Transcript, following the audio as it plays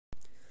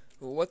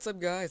Well, what's up,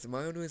 guys?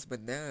 My name is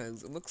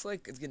Bananas. It looks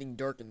like it's getting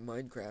dark in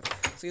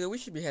Minecraft, so we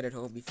should be headed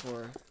home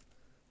before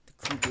the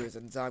creepers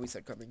and zombies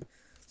start coming.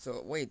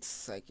 So wait a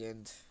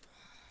second.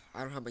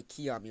 I don't have my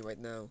key on me right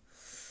now.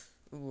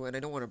 Ooh, and I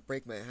don't want to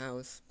break my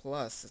house.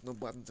 Plus, there's no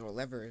buttons or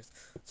levers.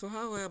 So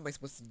how am I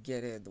supposed to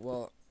get in?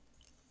 Well,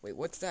 wait,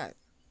 what's that?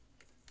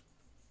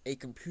 A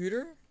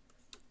computer?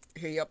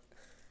 Hey, yep.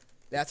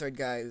 That's right,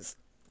 guys.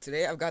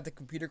 Today I've got the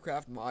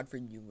ComputerCraft mod for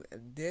you,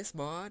 and this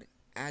mod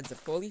adds a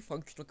fully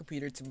functional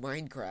computer to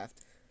Minecraft.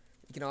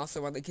 You can also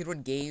run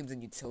games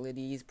and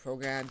utilities, you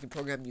can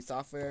program new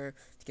software.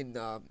 You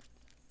can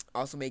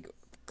also make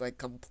like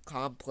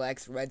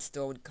complex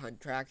redstone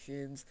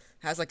contractions.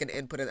 Has like an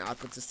input and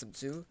output system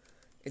too.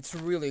 It's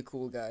really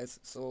cool, guys.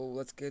 So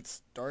let's get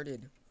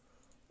started.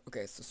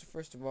 Okay, so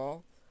first of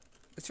all,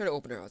 let's try to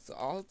open our house.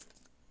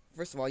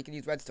 First of all, you can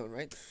use redstone,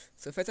 right?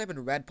 So if I type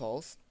in red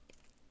pulse,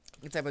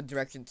 you can type in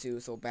direction 2,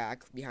 so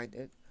back, behind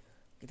it.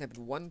 You can type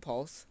in 1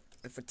 pulse,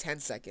 and for 10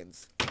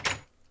 seconds.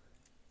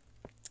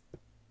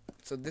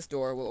 So this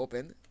door will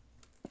open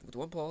with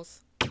 1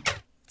 pulse,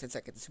 10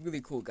 seconds. It's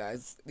really cool,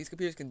 guys. These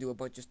computers can do a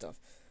bunch of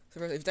stuff. So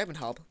first, if you type in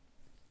help,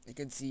 you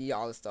can see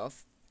all the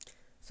stuff.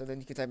 So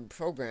then you can type in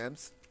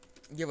programs.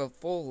 You have a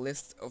full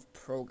list of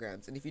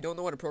programs. And if you don't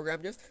know what a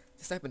program is,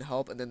 just type in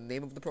help and then the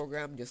name of the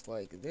program, just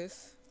like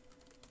this.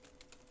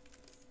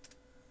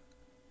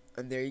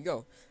 And there you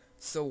go.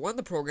 So one of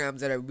the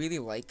programs that I really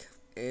like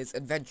is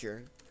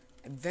Adventure.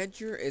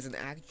 Adventure is an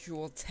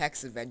actual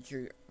text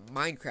adventure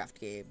Minecraft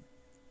game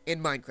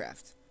in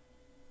Minecraft.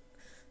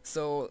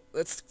 So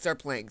let's start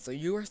playing. So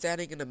you are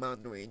standing in a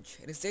mountain range.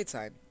 It is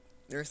daytime.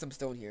 There's some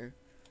stone here.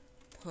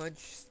 Punch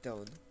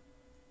stone.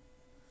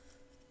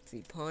 Let's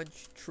see,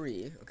 punch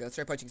tree. Okay, let's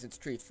try punching some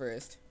tree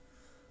first.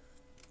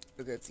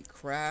 Okay, let's see,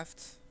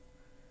 craft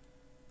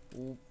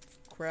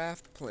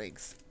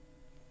planks.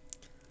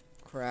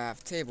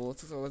 Craft table.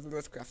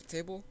 Let's craft a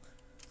table.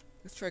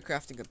 Let's try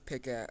crafting a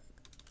pickaxe.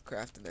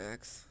 Craft an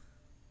axe.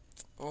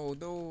 Oh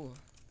no.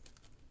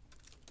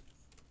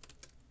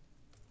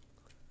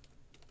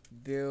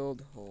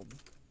 Build home.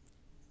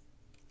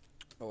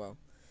 Oh well.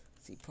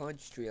 Let's see,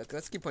 punch tree. Okay,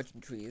 let's keep punching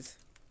trees.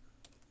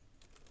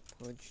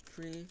 Punch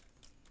tree.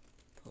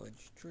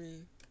 Punch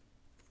tree.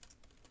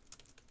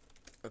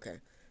 Okay.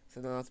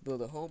 So now let's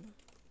build a home.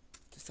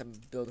 Just have to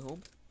build a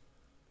home.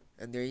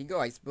 And there you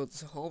go. I just built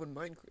this home in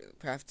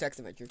Minecraft text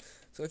adventure.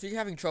 So if you're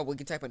having trouble, you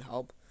can type in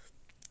help.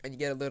 And you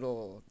get a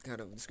little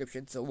kind of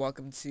description. So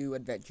welcome to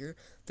Adventure,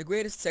 the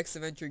greatest text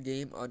adventure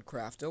game on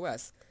Craft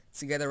OS.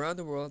 Together around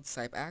the world,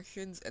 type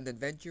actions and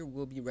adventure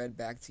will be read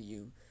back to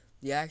you.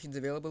 The actions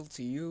available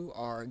to you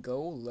are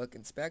go, look,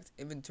 inspect,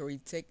 inventory,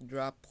 take,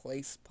 drop,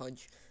 place,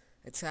 punch,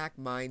 attack,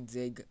 mine,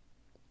 dig,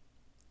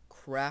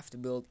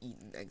 craft, build, eat,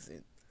 and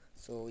exit.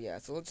 So yeah,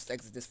 so let's just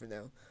exit this for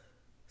now.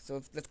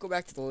 So let's go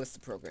back to the list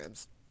of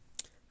programs.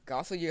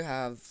 Also, you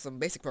have some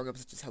basic programs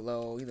such as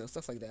hello,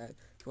 stuff like that.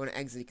 If you want to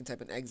exit, you can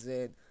type in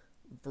exit.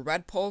 For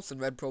red pulse and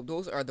red probe,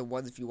 those are the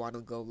ones if you want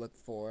to go look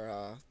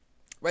for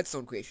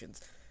redstone creations.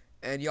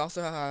 And you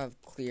also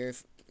have clear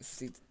if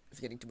you're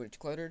getting too much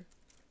cluttered.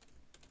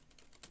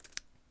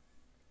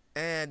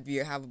 And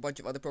you have a bunch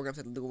of other programs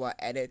that do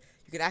edit.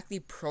 You can actually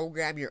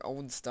program your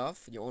own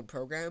stuff, your own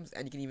programs,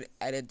 and you can even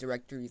edit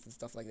directories and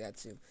stuff like that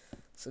too.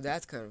 So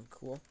that's kind of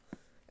cool.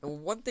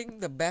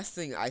 And the best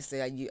thing I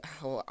say,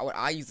 what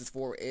I use this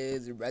for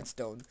is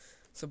redstone.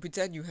 So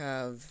pretend you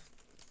have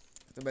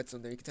the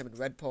redstone there. You can type in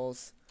red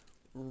pulse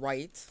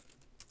right.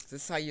 So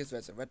this is how you use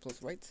redstone. Red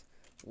pulse right.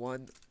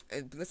 1.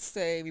 And let's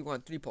say we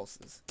want 3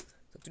 pulses.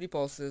 So 3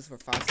 pulses for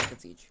 5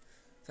 seconds each.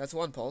 So that's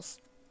 1 pulse.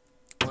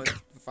 1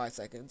 for 5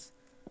 seconds.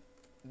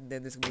 And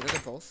then there's going to be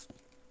another pulse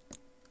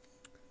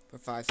for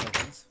 5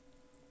 seconds.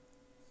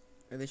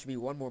 And there should be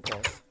 1 more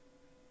pulse.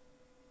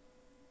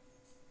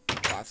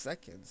 5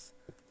 seconds.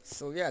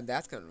 So yeah,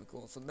 that's kind of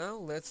cool. So now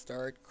let's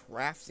start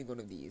crafting one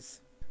of these.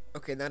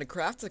 Okay, now to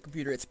craft a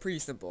computer, it's pretty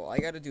simple. All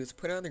you gotta do is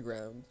put it on the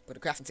ground, put a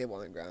crafting table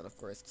on the ground, of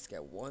course, just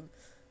get 1.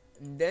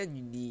 And then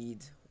you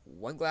need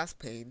 1 glass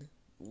pane,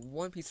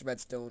 1 piece of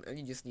redstone, and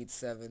you just need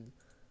 7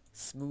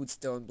 smooth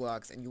stone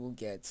blocks, and you will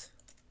get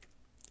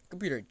a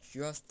computer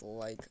just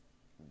like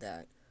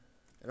that.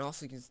 And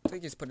also, you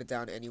can just put it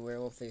down anywhere, it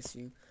will face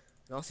you.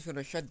 And also, if you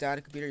want to shut down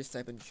a computer, just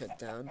type in shut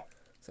down.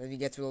 So then you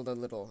get to all the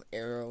little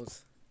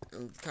arrows.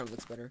 It kind of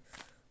looks better.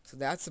 So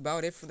that's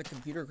about it for the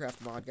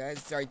ComputerCraft mod, guys.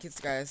 Sorry, you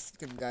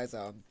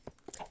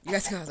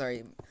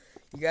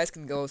guys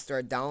can go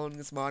start downloading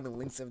this mod, and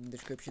links in the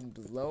description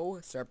below.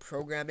 Start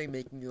programming,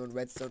 making your own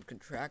redstone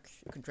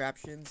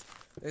contraptions.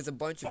 There's a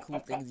bunch of cool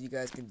things you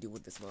guys can do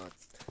with this mod.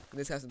 And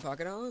this has been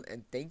IPocketIsland,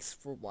 and thanks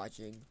for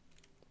watching.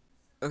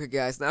 Okay,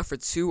 guys, now for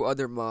 2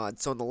 other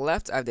mods. So on the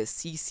left, I have the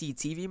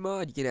CCTV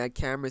mod. You can add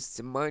cameras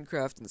to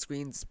Minecraft and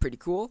screens. It's pretty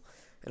cool.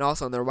 And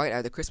also on the right, I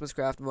have the Christmas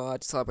Craft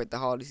mod to celebrate the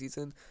holiday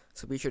season.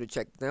 So be sure to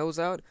check those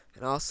out.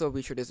 And also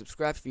be sure to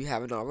subscribe if you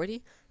haven't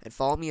already. And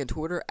follow me on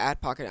Twitter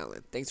at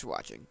IPocketIsland. Thanks for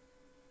watching.